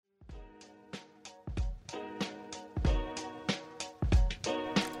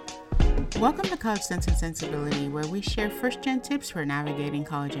Welcome to College Sense and Sensibility, where we share first-gen tips for navigating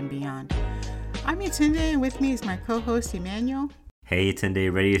college and beyond. I'm Yatunde, and with me is my co-host, Emmanuel. Hey,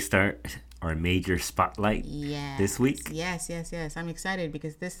 Yatunde, ready to start our major spotlight this week? Yes. I'm excited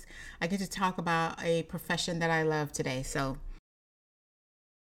because I get to talk about a profession that I love today, so...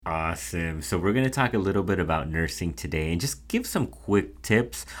 Awesome. So we're going to talk a little bit about nursing today and just give some quick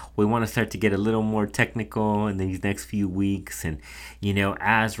tips. We want to start to get a little more technical in these next few weeks. And,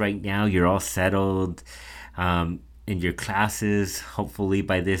 as right now you're all settled in your classes, hopefully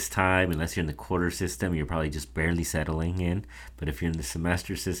by this time, unless you're in the quarter system, you're probably just barely settling in. But if you're in the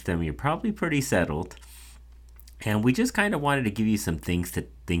semester system, you're probably pretty settled. And we just kind of wanted to give you some things to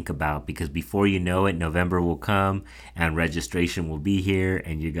think about because before you know it, November will come and registration will be here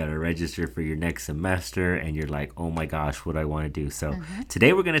and you got to register for your next semester and you're like, oh my gosh, what do I want to do? So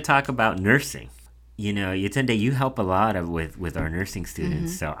today we're going to talk about nursing. Yatunde, you help a lot with our nursing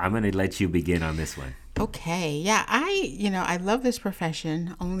students. So I'm going to let you begin on this one. Okay. Yeah, I love this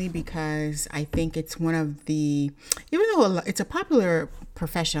profession only because I think it's one of the, even though it's a popular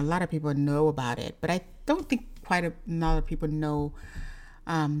profession, a lot of people know about it, but I don't think quite a lot of people know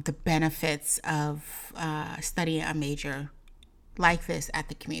the benefits of studying a major like this at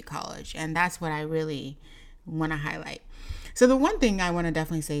the community college. And that's what I really want to highlight. So the one thing I want to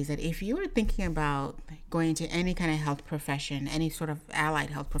definitely say is that if you are thinking about going into any kind of health profession, any sort of allied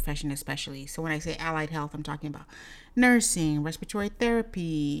health profession especially, so when I say allied health, I'm talking about nursing, respiratory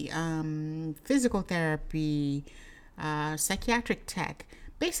therapy, physical therapy, psychiatric tech,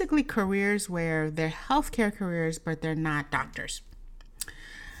 basically careers where they're healthcare careers, but they're not doctors.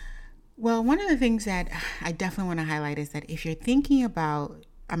 Well, one of the things that I definitely want to highlight is that if you're thinking about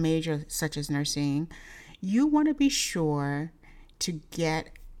a major such as nursing, you want to be sure to get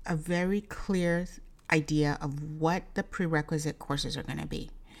a very clear idea of what the prerequisite courses are going to be.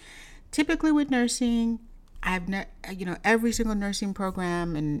 Typically with nursing, every single nursing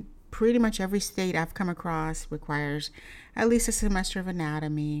program in pretty much every state I've come across requires at least a semester of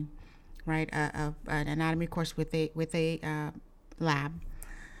anatomy, right? An anatomy course with a lab,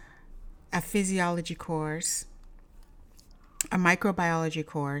 a physiology course, a microbiology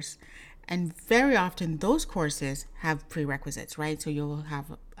course, and very often those courses have prerequisites, right? So you'll have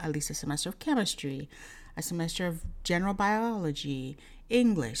at least a semester of chemistry, a semester of general biology,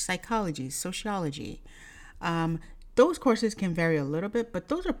 English, psychology, sociology. Those courses can vary a little bit, but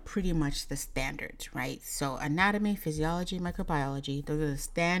those are pretty much the standards, right? So anatomy, physiology, microbiology, those are the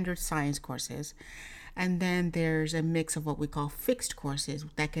standard science courses. And then there's a mix of what we call fixed courses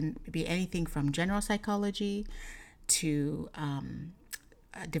that can be anything from general psychology to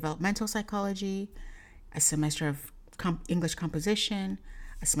developmental psychology, a semester of English composition,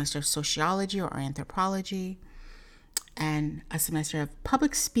 a semester of sociology or anthropology, and a semester of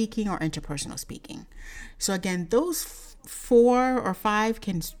public speaking or interpersonal speaking. So again, those 4 or 5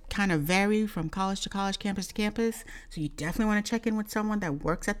 can kind of vary from college to college, campus to campus. So you definitely want to check in with someone that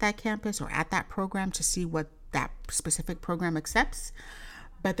works at that campus or at that program to see what that specific program accepts.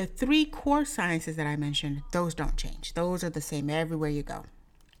 But the 3 core sciences that I mentioned, those don't change. Those are the same everywhere you go.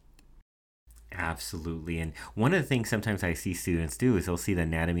 Absolutely. And one of the things sometimes I see students do is they'll see the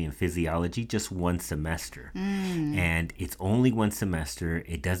anatomy and physiology just one semester. And it's only one semester.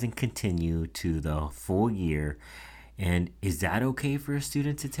 It doesn't continue to the full year. And is that okay for a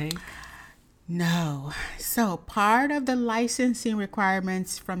student to take? No. So part of the licensing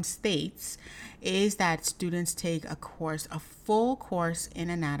requirements from states is that students take a full course in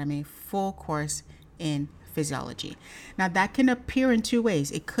anatomy, full course in physiology. Now that can appear in 2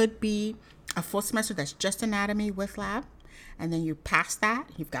 ways. It could be a full semester that's just anatomy with lab, and then you pass that,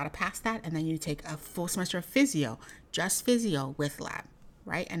 you've got to pass that, and then you take a full semester of physio, just physio with lab,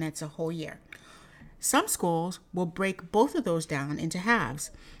 right? And it's a whole year. Some schools will break both of those down into halves.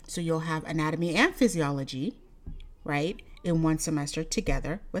 So you'll have anatomy and physiology, right, in one semester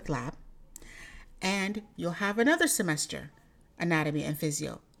together with lab. And you'll have another semester, anatomy and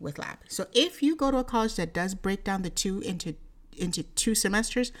physio with lab. So if you go to a college that does break down the 2 into 2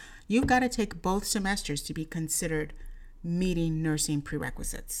 semesters, you've got to take both semesters to be considered meeting nursing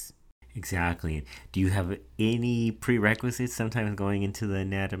prerequisites. Exactly. Do you have any prerequisites sometimes going into the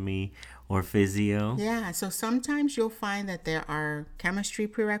anatomy or physio? Yeah, so sometimes you'll find that there are chemistry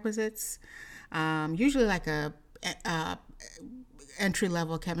prerequisites, usually like a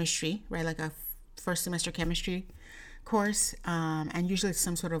entry-level chemistry, right? Like a first semester chemistry course, and usually it's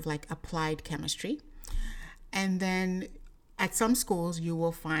some sort of like applied chemistry. And then at some schools, you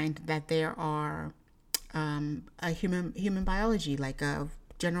will find that there are a human biology, like a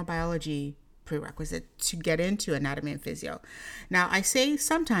general biology prerequisite to get into anatomy and physio. Now, I say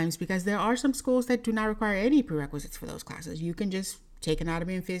sometimes because there are some schools that do not require any prerequisites for those classes. You can just take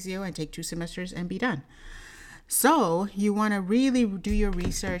anatomy and physio and take 2 semesters and be done. So you want to really do your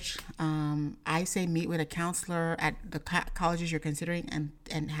research. I say meet with a counselor at the colleges you're considering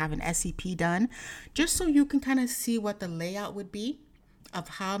and have an SEP done, just so you can kind of see what the layout would be of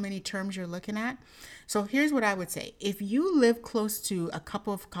how many terms you're looking at. So here's what I would say. If you live close to a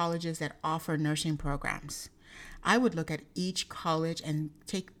couple of colleges that offer nursing programs, I would look at each college and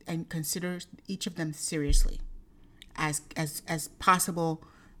consider each of them seriously as possible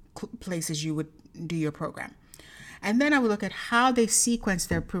places you would do your program. And then I would look at how they sequence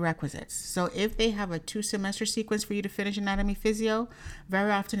their prerequisites. So if they have a 2-semester sequence for you to finish anatomy physio,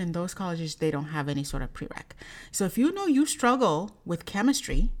 very often in those colleges, they don't have any sort of prereq. So if you know you struggle with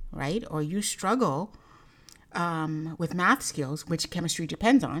chemistry, right, or you struggle with math skills, which chemistry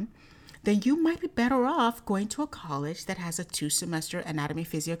depends on, then you might be better off going to a college that has a 2-semester anatomy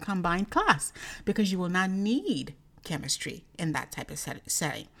physio combined class, because you will not need chemistry in that type of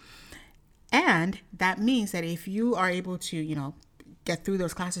setting. And that means that if you are able to, get through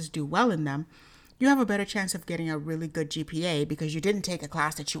those classes, do well in them, you have a better chance of getting a really good GPA because you didn't take a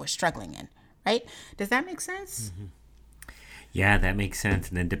class that you were struggling in, right? Does that make sense? Mm-hmm. Yeah, that makes sense.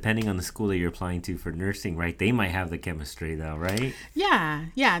 And then depending on the school that you're applying to for nursing, right, they might have the chemistry though, right? Yeah.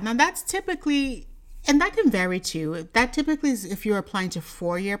 Now that's typically, and that can vary too. That typically is if you're applying to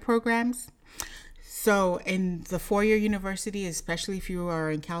 4-year programs. So in the 4-year university, especially if you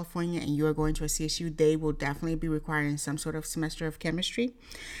are in California and you are going to a CSU, they will definitely be requiring some sort of semester of chemistry.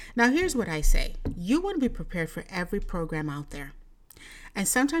 Now, here's what I say. You want to be prepared for every program out there. And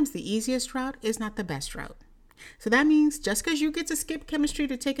sometimes the easiest route is not the best route. So that means just because you get to skip chemistry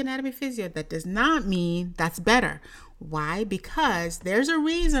to take anatomy physio, that does not mean that's better. Why? Because there's a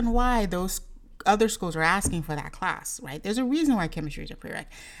reason why those other schools are asking for that class, right? There's a reason why chemistry is a prereq.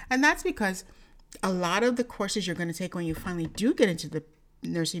 And that's because a lot of the courses you're going to take when you finally do get into the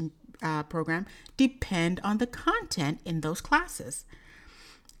nursing program depend on the content in those classes.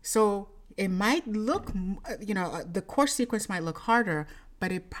 So it might look, the course sequence might look harder,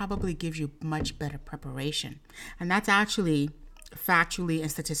 but it probably gives you much better preparation. And that's actually factually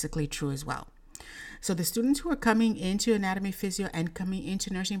and statistically true as well. So the students who are coming into anatomy physio and coming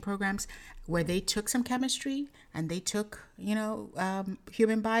into nursing programs where they took some chemistry and they took,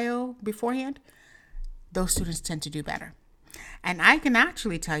 human bio beforehand, those students tend to do better. And I can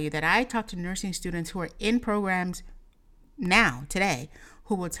actually tell you that I talk to nursing students who are in programs now, today,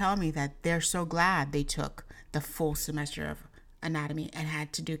 who will tell me that they're so glad they took the full semester of anatomy and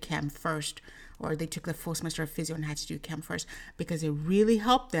had to do chem first, or they took the full semester of physio and had to do chem first, because it really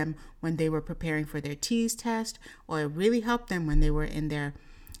helped them when they were preparing for their TEAS test, or it really helped them when they were in their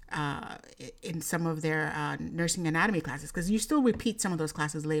in some of their nursing anatomy classes, because you still repeat some of those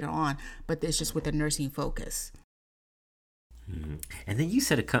classes later on, but it's just with a nursing focus. Mm-hmm. And then you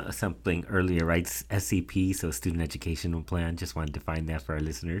said something earlier, right? SEP, so Student Educational Plan. Just wanted to define that for our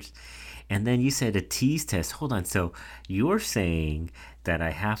listeners. And then you said a TEAS test. Hold on. So you're saying that I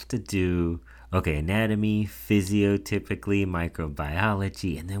have to do, anatomy, physio, typically,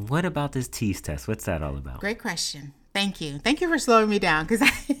 microbiology. And then what about this TEAS test? What's that all about? Great question. Thank you for slowing me down, because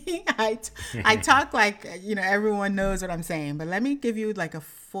I talk like, everyone knows what I'm saying. But let me give you like a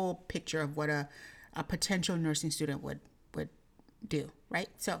full picture of what a potential nursing student would do, right?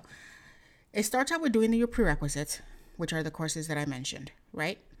 So it starts out with doing your prerequisites, which are the courses that I mentioned,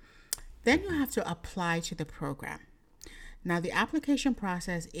 right? Then you have to apply to the program. Now, the application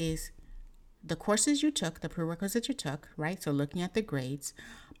process is the courses you took, the prerequisites you took, right? So looking at the grades,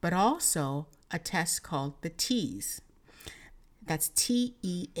 but also a test called the TEAS. That's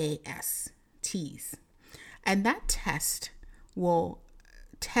TEAS, TEAS. And that test will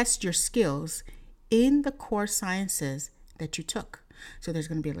test your skills in the core sciences that you took. So there's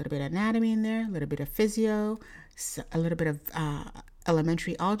going to be a little bit of anatomy in there, a little bit of physio, a little bit of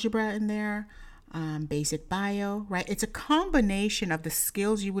elementary algebra in there, basic bio, right? It's a combination of the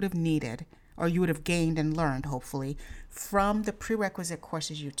skills you would have needed or you would have gained and learned, hopefully, from the prerequisite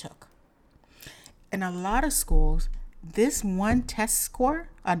courses you took. In a lot of schools, this one test score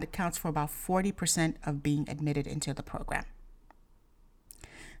accounts for about 40% of being admitted into the program.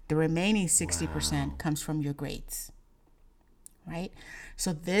 The remaining 60% comes from your grades, right?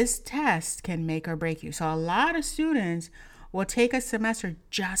 So this test can make or break you. So a lot of students will take a semester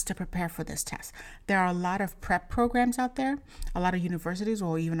just to prepare for this test. There are a lot of prep programs out there. A lot of universities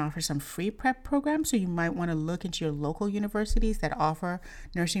will even offer some free prep programs. So you might want to look into your local universities that offer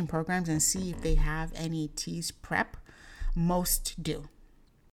nursing programs and see if they have any TEAS prep. Most do.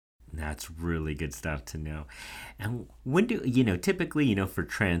 That's really good stuff to know. And when do, typically, for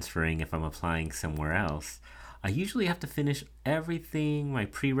transferring, if I'm applying somewhere else, I usually have to finish everything, my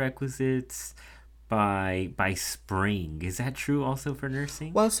prerequisites, by spring. Is that true also for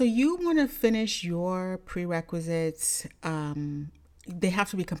nursing? Well, so you want to finish your prerequisites. They have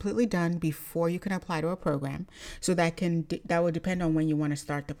to be completely done before you can apply to a program. So that will depend on when you want to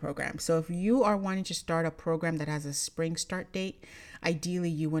start the program. So if you are wanting to start a program that has a spring start date, ideally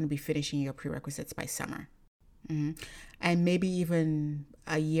you want to be finishing your prerequisites by summer. And maybe even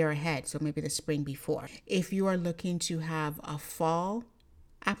a year ahead, so maybe the spring before. If you are looking to have a fall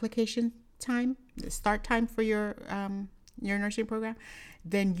application time, the start time for your nursing program,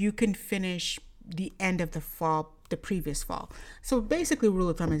 then you can finish the end of the fall, the previous fall. So basically, rule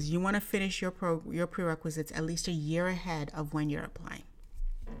of thumb is you want to finish your prerequisites at least a year ahead of when you're applying.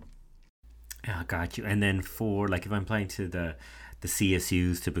 Yeah, got you. And then for like if I'm applying to the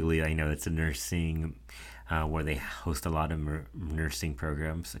CSUs, typically I know it's a nursing where they host a lot of nursing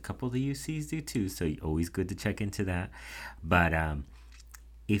programs. A couple of the UCs do too, so always good to check into that. But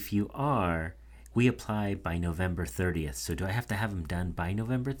if you are, we apply by November 30th. So do I have to have them done by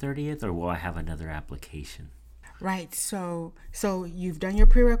November 30th, or will I have another application? Right. So you've done your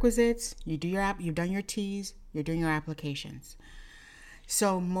prerequisites, you've done your T's, you're doing your applications.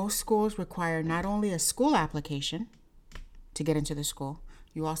 So most schools require not only a school application to get into the school,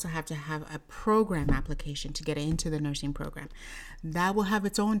 you also have to have a program application to get into the nursing program. That will have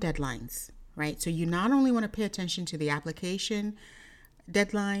its own deadlines, right? So you not only want to pay attention to the application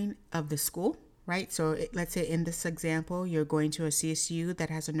deadline of the school, right? So let's say in this example, you're going to a CSU that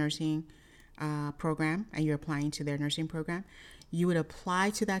has a nursing program and you're applying to their nursing program. You would apply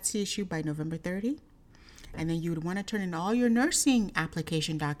to that CSU by November 30, and then you would want to turn in all your nursing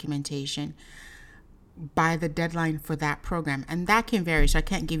application documentation by the deadline for that program. And that can vary, so I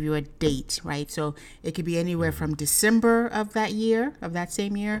can't give you a date, right? So it could be anywhere from December of that year, of that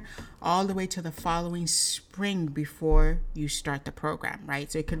same year, all the way to the following spring before you start the program,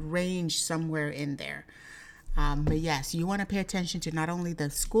 right? So it could range somewhere in there. But yes, you want to pay attention to not only the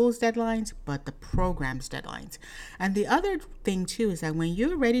school's deadlines, but the program's deadlines. And the other thing too is that when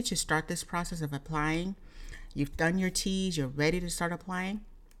you're ready to start this process of applying, you've done your T's, you're ready to start applying,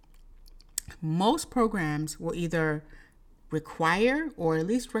 most programs will either require or at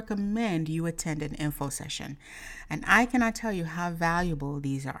least recommend you attend an info session. And I cannot tell you how valuable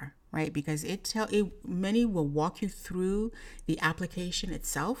these are, right? Because many will walk you through the application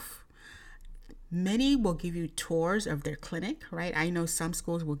itself. Many will give you tours of their clinic, right? I know some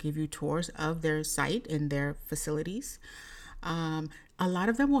schools will give you tours of their site and their facilities. A lot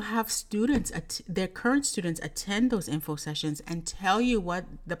of them will have students, their current students, attend those info sessions and tell you what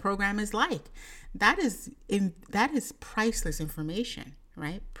the program is like. That is priceless information,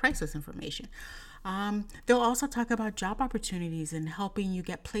 right? Priceless information. They'll also talk about job opportunities and helping you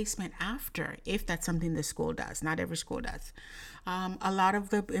get placement after, if that's something the school does. Not every school does. A lot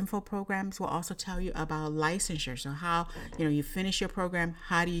of the info programs will also tell you about licensure. So how, you finish your program,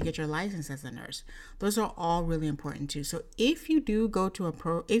 how do you get your license as a nurse? Those are all really important too. So if you do go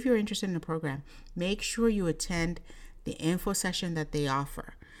to if you're interested in a program, make sure you attend the info session that they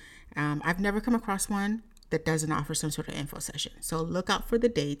offer. I've never come across one that doesn't offer some sort of info session. So look out for the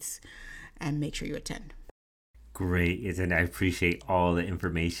dates and make sure you attend. Great, and I appreciate all the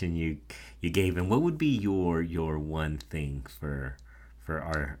information you gave. And what would be your one thing for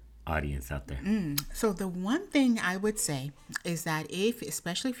our audience out there? So the one thing I would say is that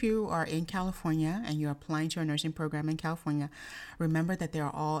especially if you are in California and you're applying to a nursing program in California, remember that they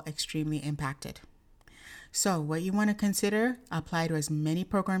are all extremely impacted. So what you want to consider, apply to as many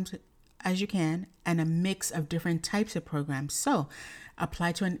programs as you can and a mix of different types of programs. So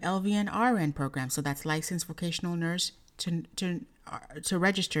apply to an LVN RN program. So that's licensed vocational nurse to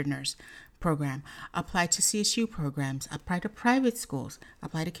registered nurse program. Apply to CSU programs. Apply to private schools.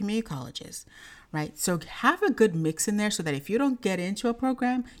 Apply to community colleges, right? So have a good mix in there so that if you don't get into a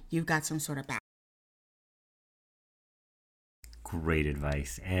program, you've got some sort of back. Great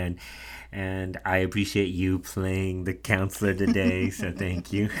advice, and I appreciate you playing the counselor today, so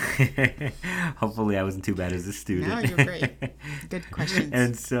thank you. Hopefully I wasn't too bad as a student. No, you're great. Good questions.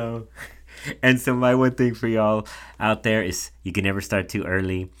 And so my one thing for y'all out there is you can never start too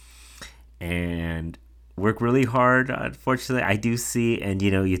early and work really hard. Unfortunately, I do see, and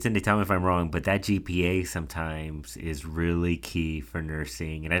you tend to tell me if I'm wrong, but that GPA sometimes is really key for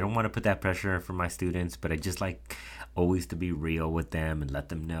nursing, and I don't want to put that pressure for my students, but I just like always to be real with them and let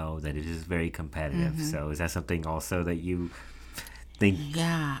them know that it is very competitive. So is that something also that you think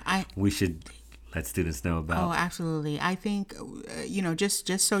we should let students know Oh, about? absolutely. I think,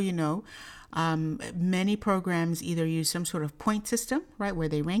 just so you know, many programs either use some sort of point system, right, where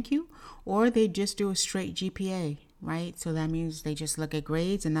they rank you, or they just do a straight GPA, right? So that means they just look at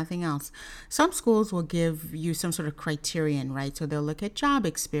grades and nothing else. Some schools will give you some sort of criterion, right? So they'll look at job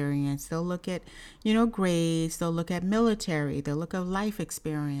experience, they'll look at, grades, they'll look at military, they'll look at life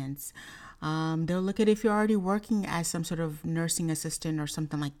experience. They'll look at if you're already working as some sort of nursing assistant or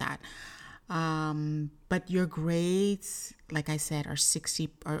something like that. But your grades, like I said, are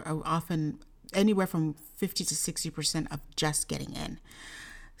often anywhere from 50 to 60% of just getting in.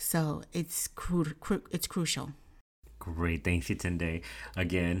 So it's crucial. Great. Thanks, Yatunde,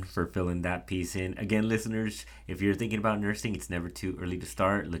 again, for filling that piece in. Again, listeners, if you're thinking about nursing, it's never too early to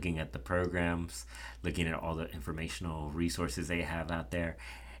start looking at the programs, looking at all the informational resources they have out there.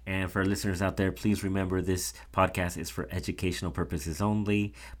 And for listeners out there, please remember this podcast is for educational purposes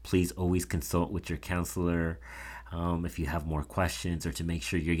only. Please always consult with your counselor if you have more questions or to make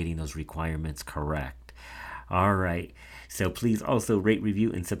sure you're getting those requirements correct. All right. So please also rate,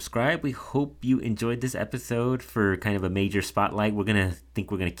 review, and subscribe. We hope you enjoyed this episode for kind of a major spotlight. We're gonna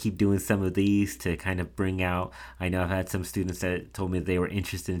keep doing some of these to kind of bring out. I know I've had some students that told me they were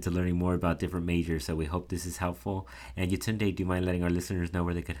interested into learning more about different majors. So we hope this is helpful. And Yatunde, do you mind letting our listeners know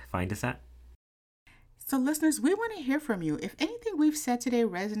where they could find us at? So, listeners, we want to hear from you. If anything we've said today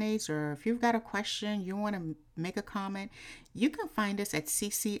resonates, or if you've got a question, you want to make a comment, you can find us at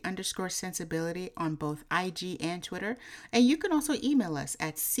cc_sensibility on both IG and Twitter. And you can also email us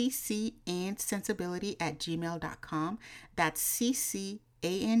at ccandsensibility@gmail.com. That's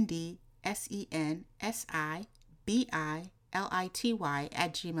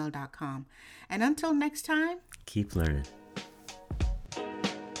ccandsensibility@gmail.com. And until next time, Keep learning.